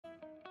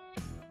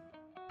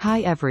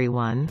Hi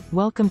everyone,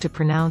 welcome to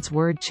Pronounce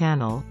Word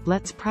channel.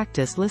 Let's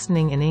practice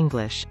listening in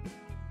English.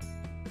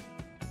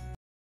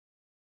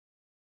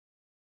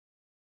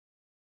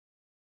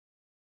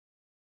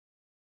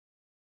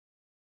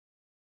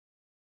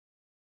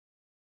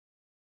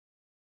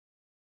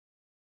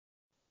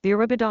 The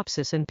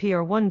Arabidopsis and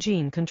PR1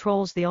 gene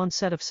controls the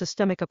onset of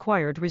systemic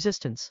acquired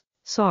resistance,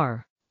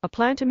 SAR, a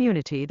plant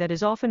immunity that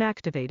is often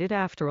activated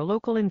after a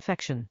local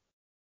infection.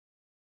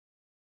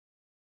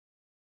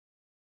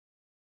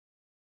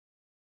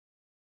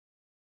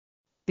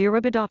 The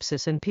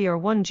Arabidopsis and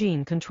PR1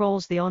 gene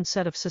controls the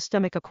onset of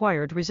systemic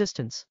acquired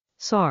resistance,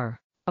 SAR,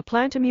 a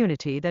plant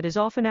immunity that is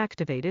often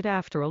activated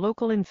after a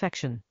local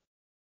infection.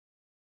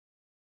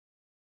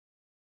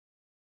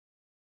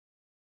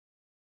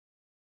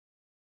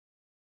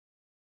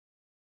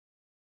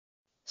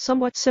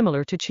 Somewhat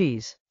similar to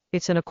cheese,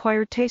 it's an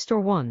acquired taste or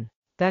one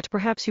that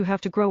perhaps you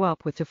have to grow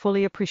up with to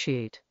fully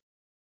appreciate.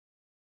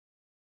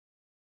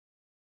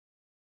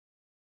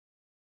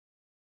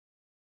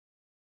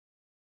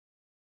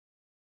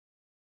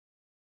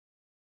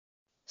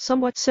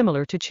 Somewhat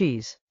similar to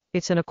cheese,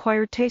 it's an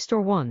acquired taste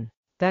or one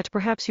that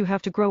perhaps you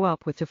have to grow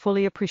up with to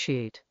fully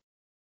appreciate.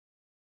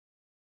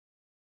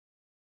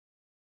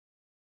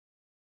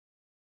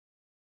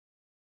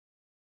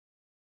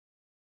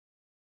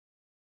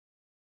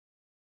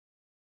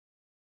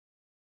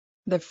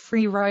 The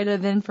free right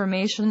of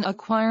information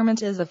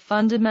acquirement is a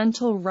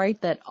fundamental right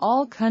that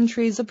all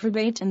countries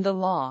approbate in the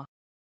law.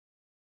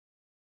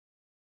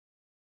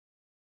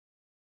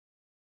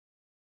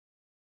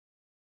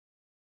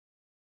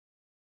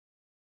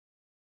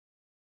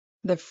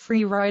 The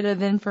free right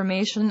of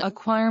information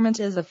acquirement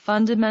is a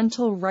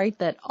fundamental right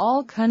that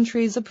all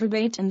countries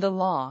approbate in the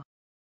law.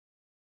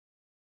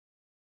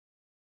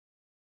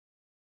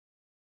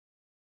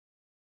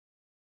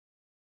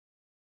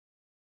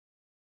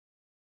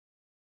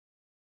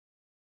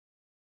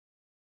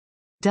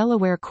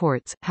 Delaware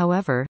courts,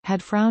 however,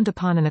 had frowned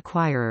upon an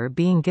acquirer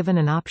being given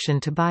an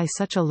option to buy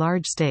such a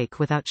large stake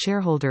without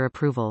shareholder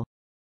approval.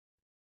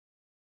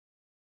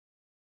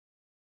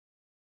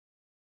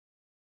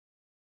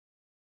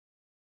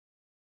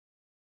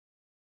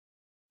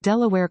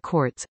 Delaware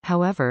courts,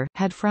 however,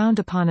 had frowned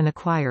upon an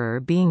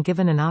acquirer being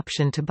given an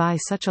option to buy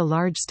such a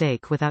large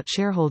stake without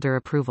shareholder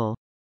approval.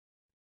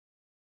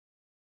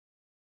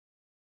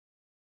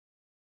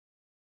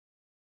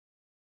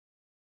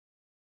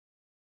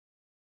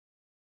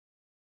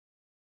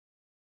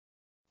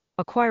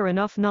 Acquire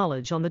enough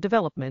knowledge on the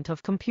development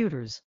of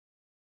computers.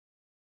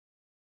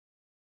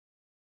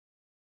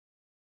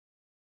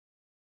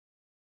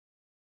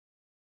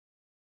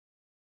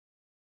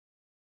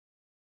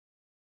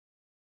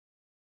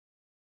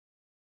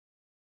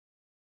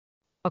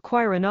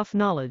 Acquire enough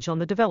knowledge on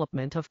the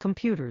development of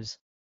computers.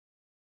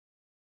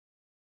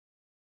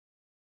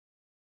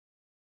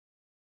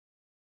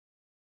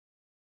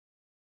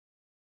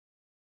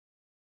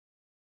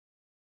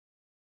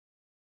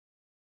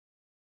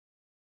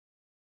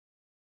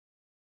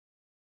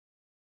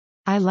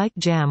 I like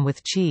jam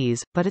with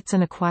cheese, but it's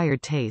an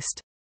acquired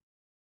taste.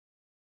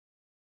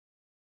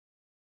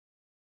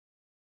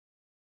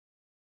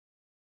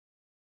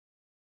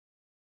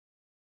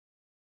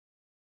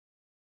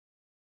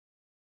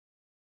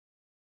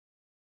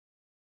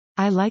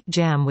 I like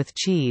jam with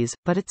cheese,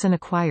 but it's an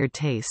acquired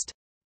taste.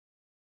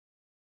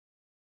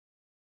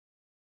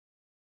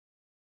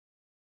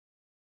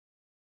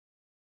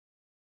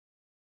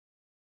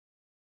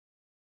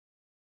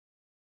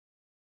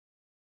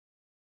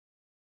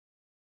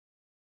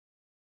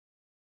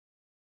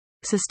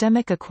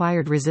 Systemic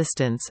acquired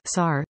resistance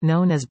 (SAR),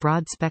 known as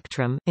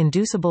broad-spectrum,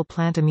 inducible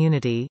plant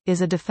immunity, is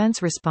a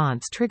defense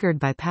response triggered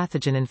by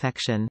pathogen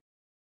infection.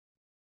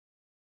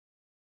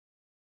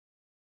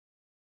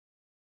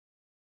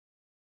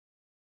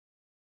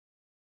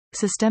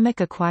 Systemic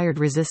acquired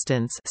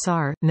resistance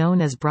 (SAR), known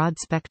as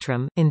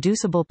broad-spectrum,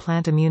 inducible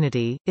plant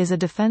immunity, is a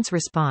defense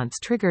response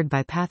triggered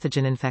by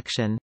pathogen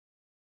infection.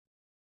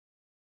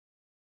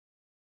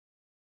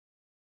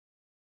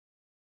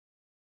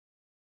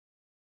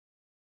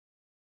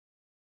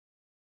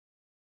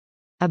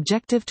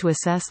 Objective to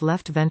assess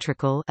left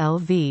ventricle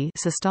 (LV)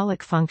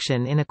 systolic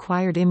function in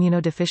acquired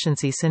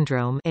immunodeficiency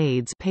syndrome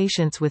 (AIDS)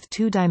 patients with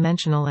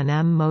two-dimensional and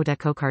M-mode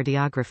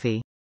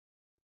echocardiography.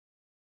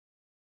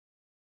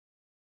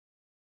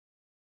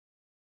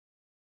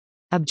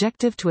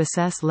 Objective to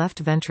assess left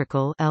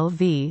ventricle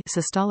 (LV)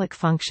 systolic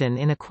function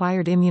in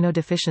acquired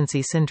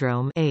immunodeficiency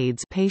syndrome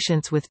 (AIDS)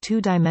 patients with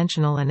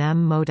two-dimensional and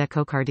M-mode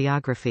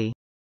echocardiography.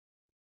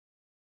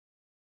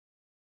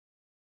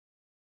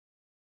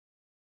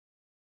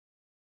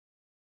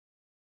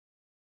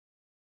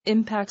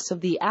 Impacts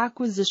of the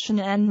acquisition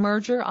and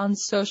merger on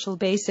social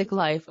basic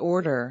life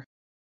order.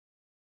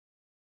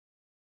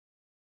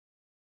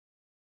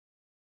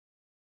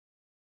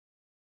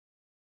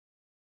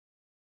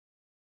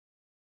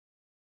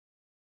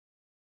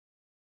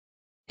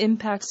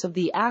 Impacts of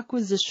the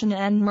acquisition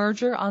and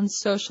merger on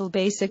social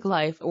basic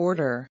life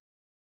order.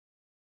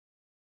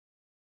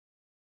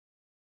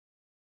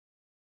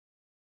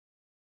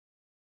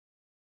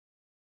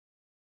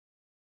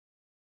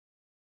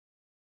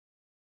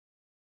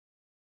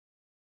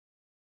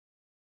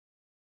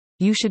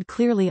 You should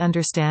clearly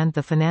understand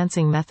the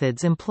financing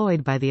methods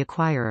employed by the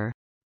acquirer.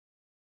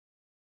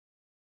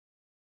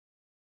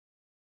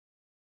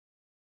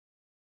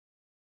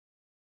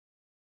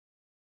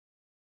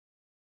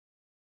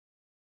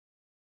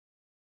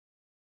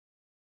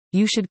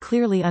 You should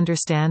clearly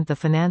understand the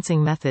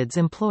financing methods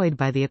employed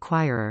by the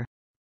acquirer.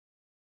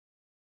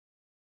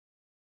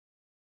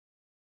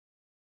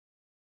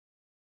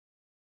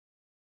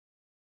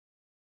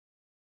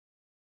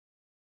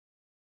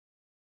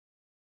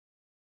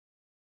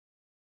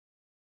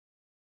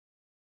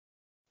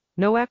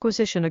 No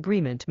acquisition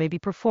agreement may be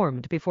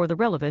performed before the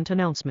relevant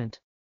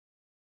announcement.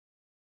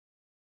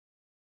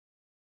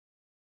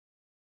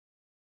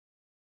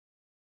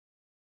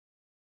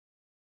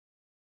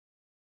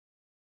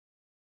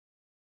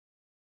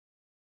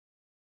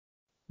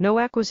 No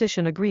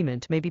acquisition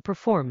agreement may be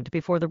performed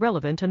before the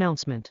relevant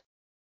announcement.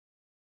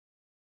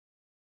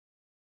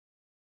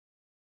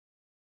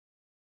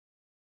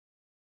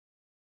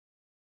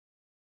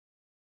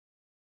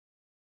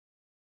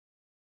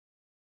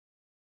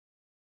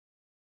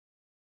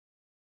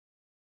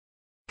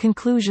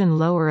 Conclusion: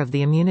 lower of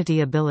the immunity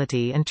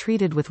ability and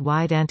treated with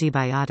wide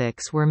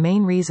antibiotics were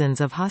main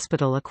reasons of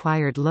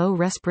hospital-acquired low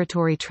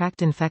respiratory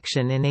tract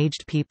infection in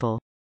aged people.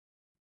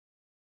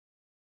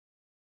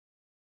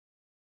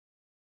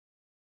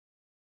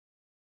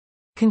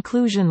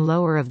 Conclusion: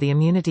 lower of the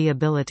immunity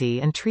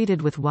ability and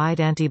treated with wide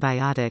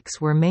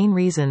antibiotics were main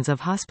reasons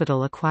of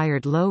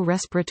hospital-acquired low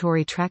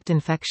respiratory tract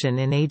infection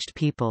in aged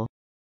people.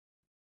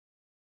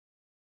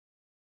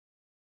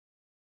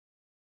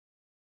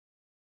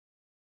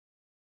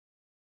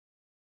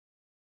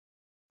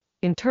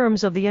 In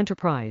terms of the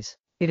enterprise,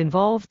 it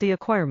involved the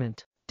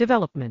acquirement,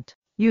 development,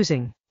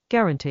 using,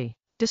 guarantee,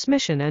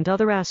 dismission and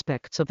other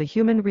aspects of the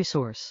human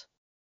resource.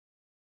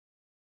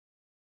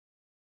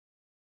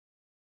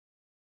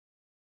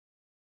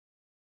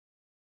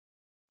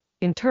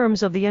 In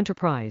terms of the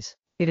enterprise,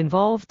 it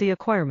involved the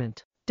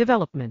acquirement,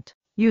 development,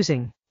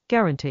 using,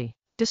 guarantee,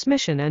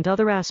 dismission and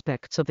other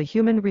aspects of the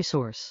human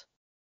resource.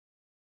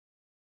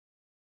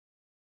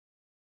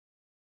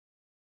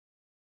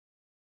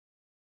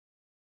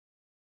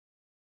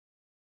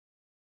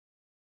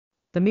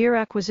 The mere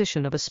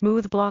acquisition of a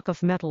smooth block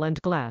of metal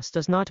and glass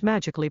does not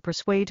magically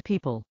persuade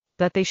people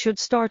that they should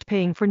start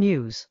paying for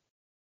news.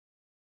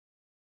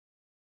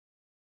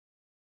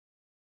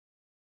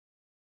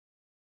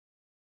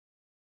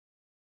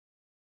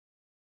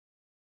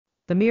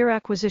 The mere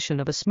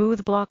acquisition of a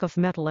smooth block of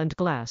metal and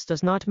glass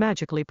does not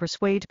magically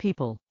persuade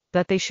people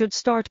that they should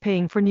start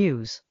paying for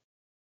news.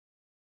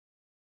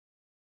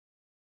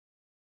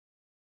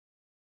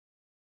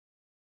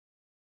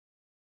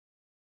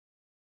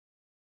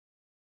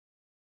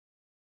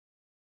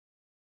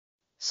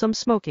 Some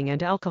smoking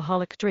and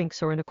alcoholic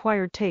drinks are an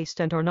acquired taste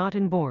and are not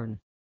inborn.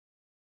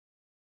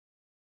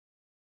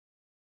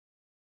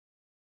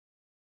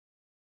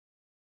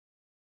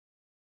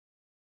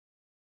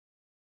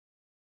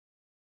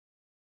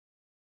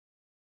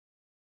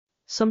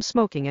 Some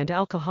smoking and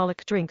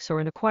alcoholic drinks are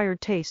an acquired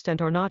taste and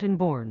are not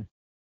inborn.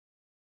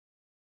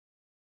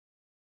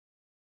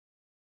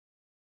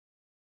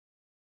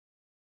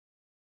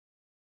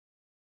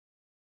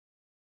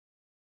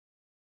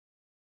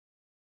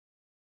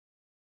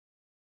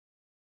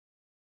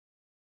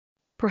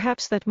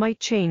 Perhaps that might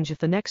change if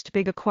the next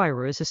big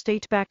acquirer is a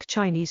state-backed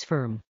Chinese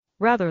firm,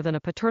 rather than a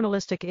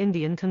paternalistic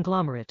Indian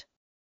conglomerate.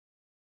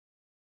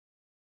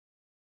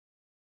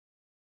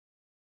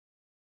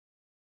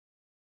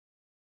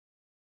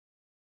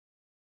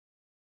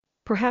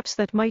 Perhaps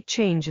that might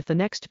change if the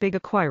next big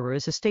acquirer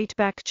is a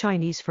state-backed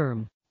Chinese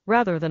firm,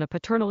 rather than a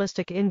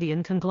paternalistic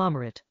Indian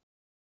conglomerate.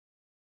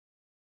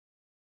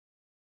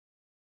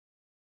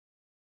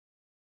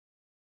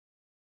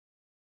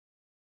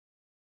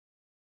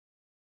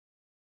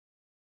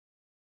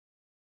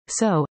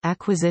 So,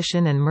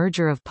 acquisition and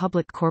merger of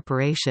public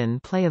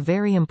corporation play a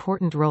very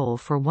important role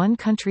for one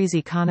country's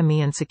economy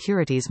and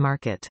securities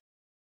market.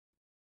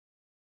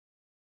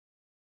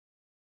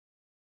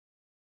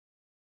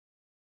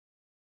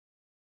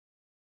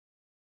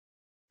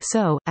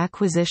 So,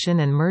 acquisition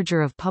and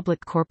merger of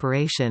public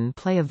corporation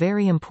play a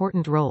very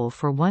important role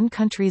for one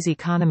country's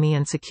economy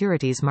and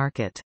securities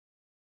market.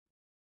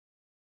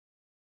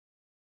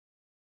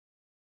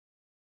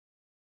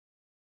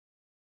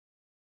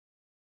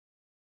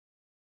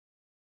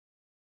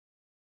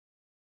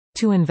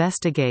 To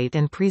investigate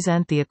and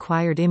present the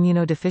acquired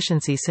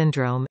immunodeficiency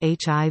syndrome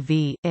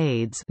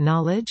 (HIV/AIDS)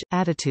 knowledge,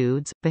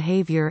 attitudes,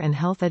 behavior and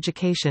health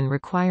education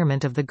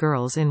requirement of the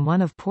girls in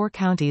one of poor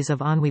counties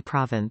of Anhui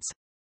Province.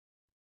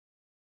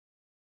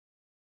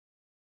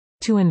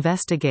 To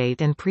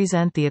investigate and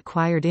present the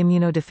acquired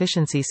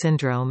immunodeficiency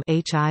syndrome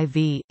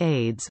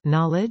 (HIV/AIDS)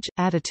 knowledge,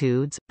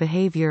 attitudes,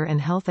 behavior and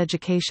health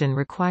education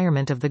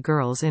requirement of the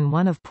girls in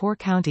one of poor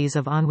counties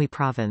of Anhui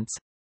Province.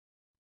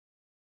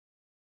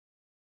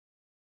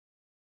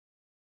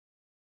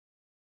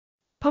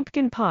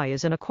 Pumpkin pie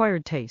is an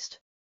acquired taste.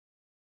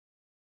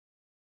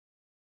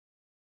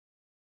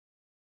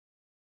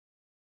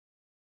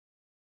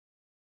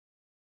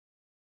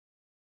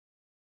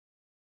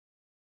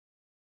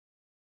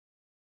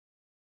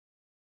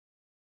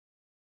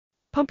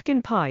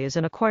 Pumpkin pie is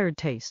an acquired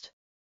taste.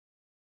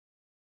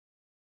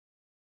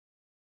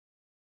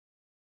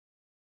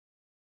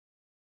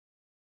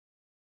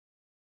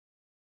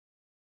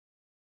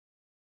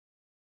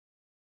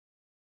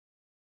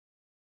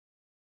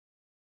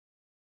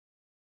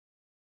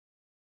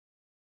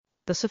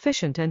 The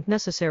sufficient and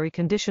necessary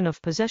condition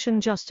of possession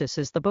justice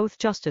is the both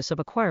justice of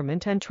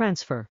acquirement and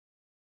transfer.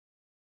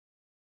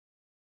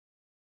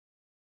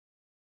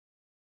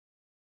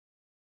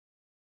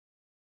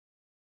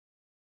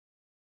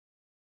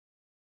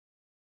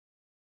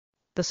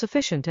 The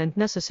sufficient and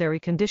necessary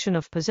condition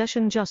of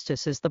possession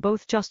justice is the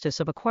both justice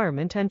of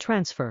acquirement and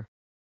transfer.